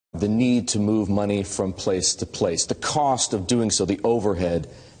The need to move money from place to place, the cost of doing so, the overhead,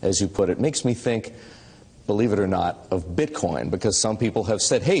 as you put it, makes me think, believe it or not, of Bitcoin, because some people have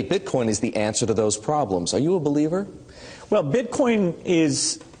said, hey, Bitcoin is the answer to those problems. Are you a believer? Well, Bitcoin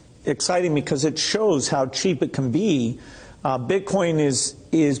is exciting because it shows how cheap it can be. Bitcoin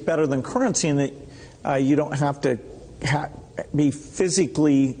is better than currency in that you don't have to be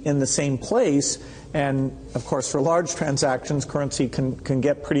physically in the same place. And, of course, for large transactions, currency can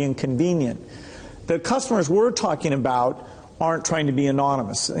get pretty inconvenient. The customers we're talking about aren't trying to be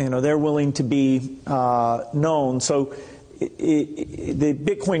anonymous. You know, they're willing to be known. So the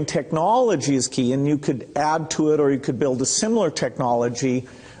Bitcoin technology is key, and you could add to it, or you could build a similar technology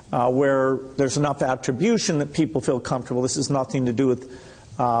where there's enough attribution that people feel comfortable. This has nothing to do with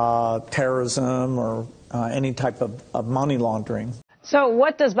terrorism or any type of money laundering. So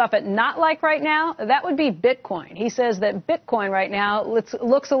what does Buffett not like right now? That would be Bitcoin. He says that Bitcoin right now looks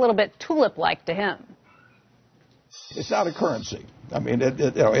a little bit tulip-like to him. It's not a currency. I mean, it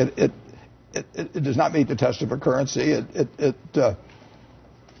does not meet the test of a currency.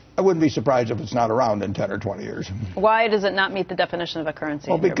 I wouldn't be surprised if it's not around in 10 or 20 years. Why does it not meet the definition of a currency?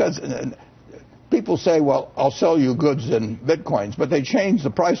 Well, because people say, well, I'll sell you goods in Bitcoins, but they change the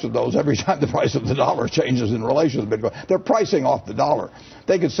price of those every time the price of the dollar changes in relation to Bitcoin. They're pricing off the dollar.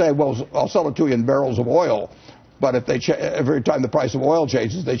 They could say, well, I'll sell it to you in barrels of oil, but if every time the price of oil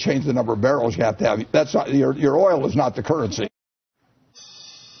changes, they change the number of barrels you have to have. That's not, your oil is not the currency.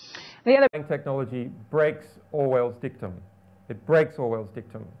 The other technology breaks Orwell's dictum. It breaks Orwell's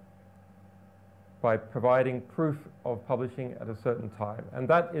dictum by providing proof of publishing at a certain time. And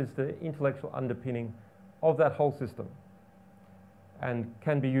that is the intellectual underpinning of that whole system and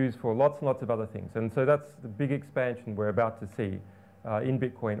can be used for lots and lots of other things. And so that's the big expansion we're about to see in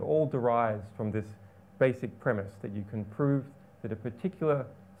Bitcoin. All derives from this basic premise that you can prove that a particular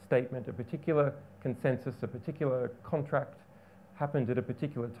statement, a particular consensus, a particular contract happened at a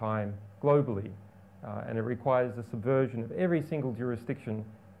particular time globally. And it requires the subversion of every single jurisdiction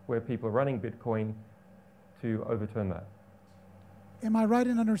where people are running Bitcoin to overturn that. Am I right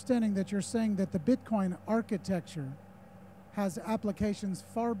in understanding that you're saying that the Bitcoin architecture has applications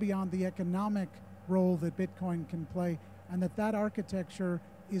far beyond the economic role that Bitcoin can play, and that architecture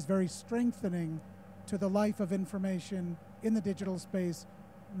is very strengthening to the life of information in the digital space,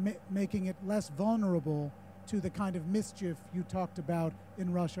 making it less vulnerable to the kind of mischief you talked about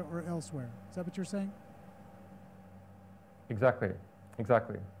in Russia or elsewhere? Is that what you're saying? Exactly.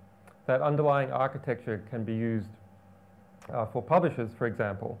 Exactly. That underlying architecture can be used for publishers, for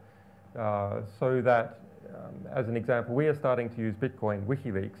example, so that, as an example, we are starting to use Bitcoin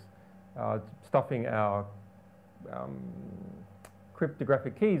WikiLeaks, stuffing our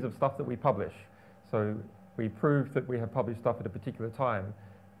cryptographic keys of stuff that we publish. So we prove that we have published stuff at a particular time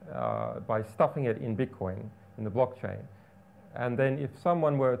by stuffing it in Bitcoin, in the blockchain. And then if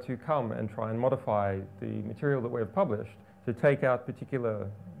someone were to come and try and modify the material that we have published to take out particular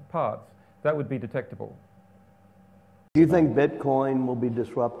parts, that would be detectable. Do you think Bitcoin will be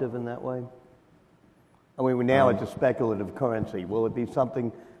disruptive in that way? I mean, now it's a speculative currency. Will it be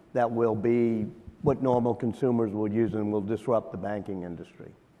something that will be what normal consumers will use and will disrupt the banking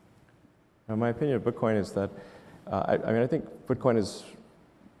industry? My opinion of Bitcoin is that, I think Bitcoin is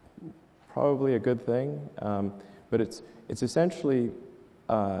probably a good thing, but it's essentially,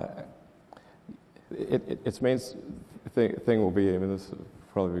 its main thing will be, I mean, this will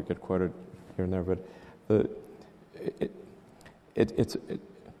probably get quoted here and there, but I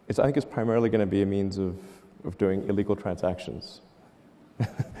think it's primarily going to be a means of doing illegal transactions.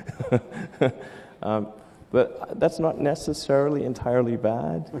 But that's not necessarily entirely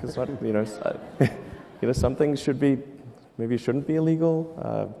bad, because some things maybe shouldn't be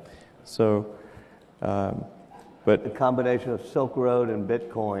illegal. But the combination of Silk Road and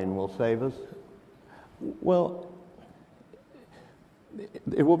Bitcoin will save us? Well,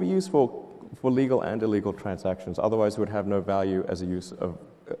 it will be useful for legal and illegal transactions. Otherwise, it would have no value as a use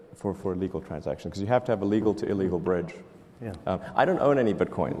for a legal transaction, because you have to have a legal to illegal bridge. Yeah. I don't own any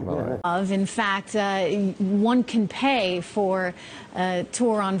Bitcoin. In fact, one can pay for a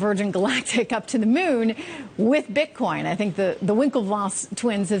tour on Virgin Galactic up to the moon with Bitcoin. I think the Winklevoss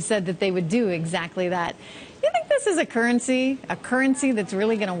twins have said that they would do exactly that. You think this is a currency that's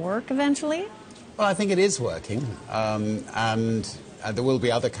really going to work eventually? Well, I think it is working, and there will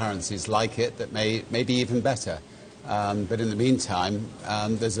be other currencies like it that may be even better. But in the meantime,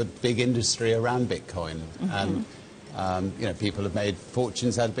 there's a big industry around Bitcoin, and people have made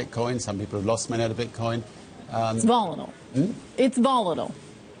fortunes out of Bitcoin. Some people have lost money out of Bitcoin. It's volatile. It's volatile.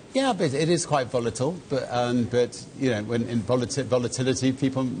 Yeah, but it is quite volatile. But you know, when in volatility,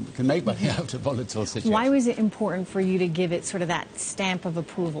 people can make money out of volatile situations. Why was it important for you to give it sort of that stamp of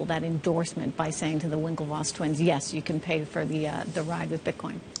approval, that endorsement, by saying to the Winklevoss twins, yes, you can pay for the ride with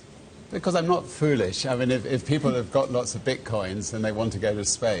Bitcoin? Because I'm not foolish. I mean, if people have got lots of Bitcoins and they want to go to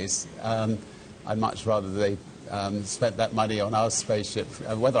space, I'd much rather they spent that money on our spaceship.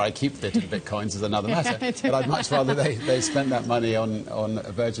 Whether I keep it in Bitcoins is another matter. But I'd much rather they spent that money on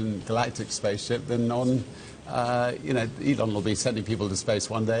a Virgin Galactic spaceship than on, you know, Elon will be sending people to space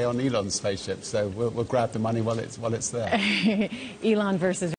one day on Elon's spaceship. So we'll grab the money while it's there. Elon versus